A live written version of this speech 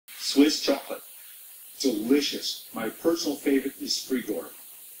Swiss chocolate. Delicious. My personal favorite is Frigor.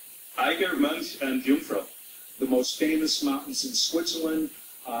 Eiger, Mönch, and Jungfrau. The most famous mountains in Switzerland,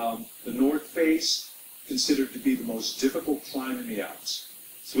 the North Face, considered to be the most difficult climb in the Alps.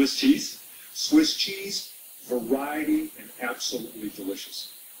 Swiss cheese. Swiss cheese, variety, and absolutely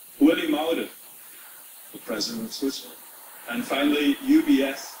delicious. Uli Maurer. The president of Switzerland. And finally,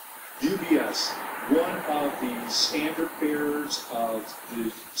 UBS. UBS, one of the standard bearers of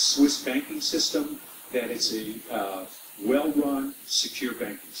the Swiss banking system, that it's a well-run, secure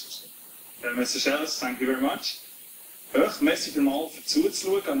banking system. Mr. Cellars, thank you very much. Euch merci vielmals für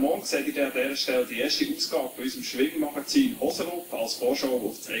zuzuschauen. Am Morgen seht ihr an dieser Stelle die erste Ausgabe von unserem Schwingmagazin Hosenrup als Vorschau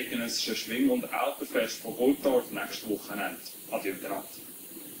auf das eidgenössische Schwing- und Alpenfest von Burgdorf nächstes Wochenende. Adieu miteinander.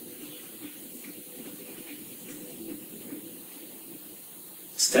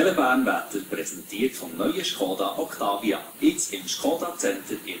 Das Telebärn wird präsentiert vom neuen Skoda Octavia, jetzt im Skoda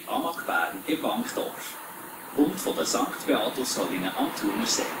Center in Amag Bern im Wankdorf. Und von der St. Beatushöhlen am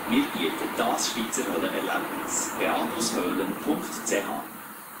Thunersee. Wir bieten das Schweizer Höhlenerlebnis. beatushöhlen.ch